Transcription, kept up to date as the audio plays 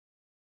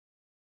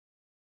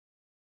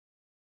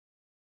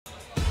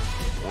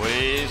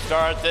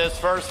start this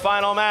first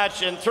final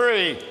match in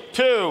 3,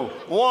 2,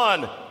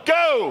 1,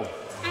 go!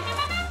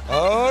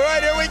 All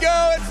right, here we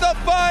go. It's the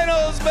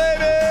finals,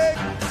 baby.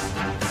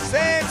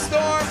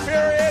 Sandstorm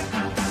period.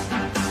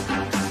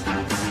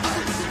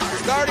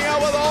 Starting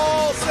out with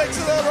all 6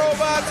 of the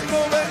robots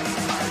moving.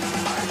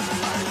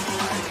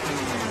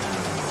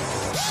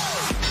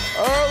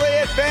 Early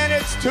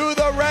advantage to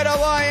the Red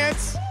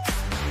Alliance.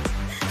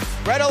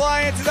 Red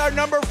Alliance is our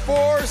number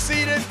 4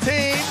 seeded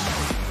team.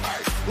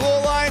 Blue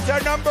Alliance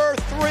our number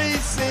 3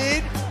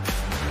 seed.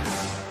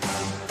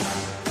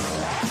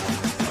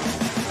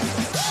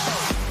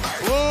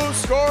 Blue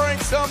scoring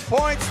some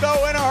points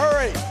though in a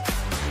hurry.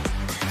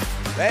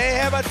 They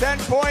have a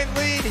 10-point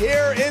lead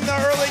here in the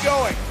early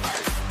going.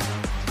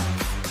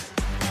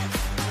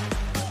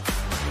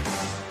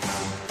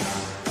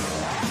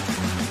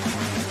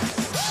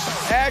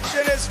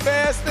 Action is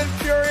fast and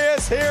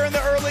furious here in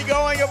the early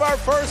going of our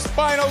first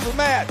finals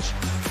match.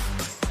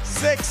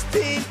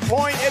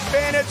 16-point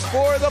advantage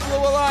for the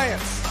Blue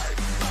Alliance.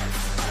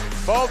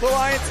 Both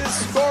alliances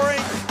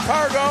scoring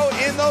cargo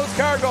in those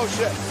cargo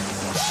ships.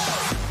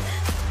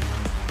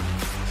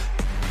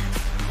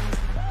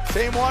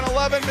 Team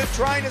 111 been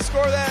trying to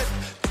score that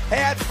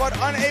hatch, but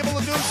unable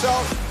to do so.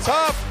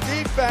 Tough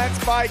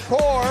defense by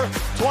Core,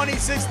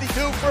 2062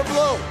 for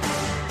Blue.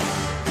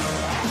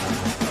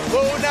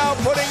 Blue now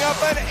putting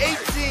up an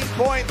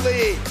 18-point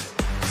lead.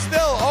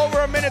 Still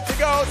over a minute to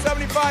go,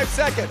 75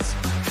 seconds.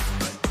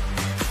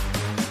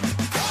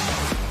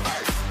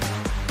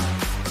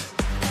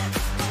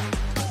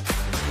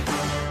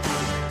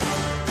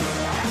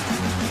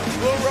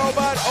 Blue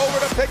robot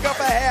over to pick up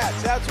a hatch.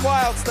 That's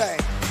Wild's thing.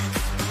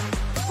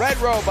 Red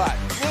robot.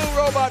 Blue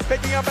robot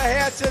picking up a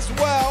hatch as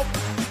well.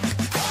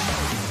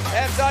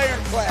 That's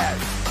Ironclad.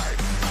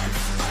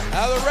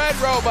 Now the red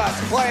robot's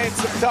playing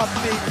some tough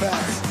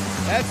defense.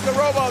 That's the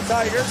Robo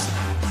Tigers.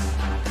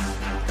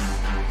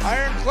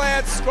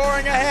 Ironclad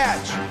scoring a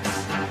hatch.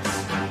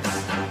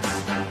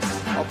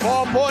 A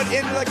ball put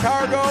into the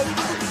cargo.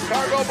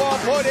 Cargo ball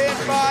put in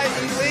by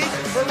Elite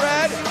for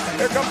red.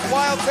 Here comes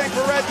Wild Thing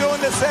for red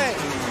doing the same.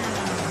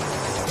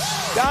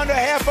 Down to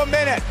half a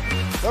minute.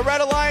 The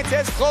Red Alliance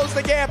has closed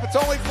the gap. It's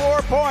only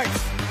 4 points.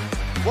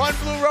 One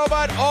blue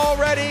robot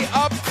already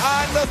up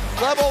on the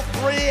level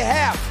 3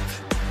 half.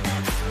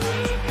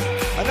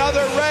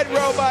 Another red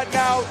robot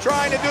now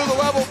trying to do the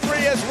level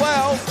 3 as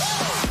well.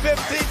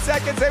 15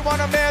 seconds, they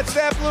want to match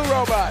that blue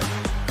robot.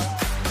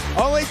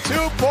 Only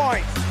 2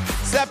 points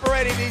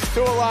separating these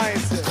two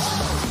alliances.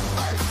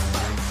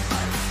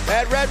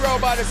 That red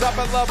robot is up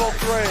at level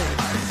 3.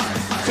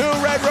 2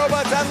 red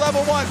robots on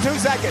level 1, 2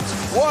 seconds.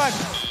 1.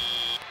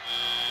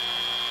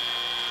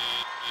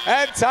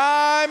 And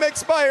time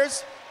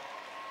expires.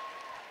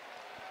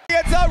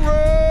 It's a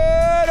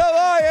Red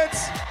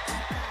Alliance.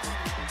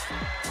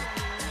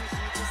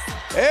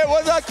 It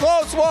was a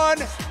close one,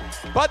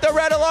 but the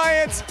Red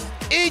Alliance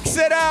ekes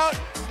it out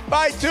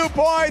by 2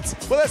 points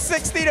with a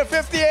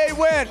 60-58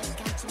 win.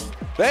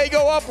 They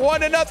go up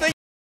 1-0.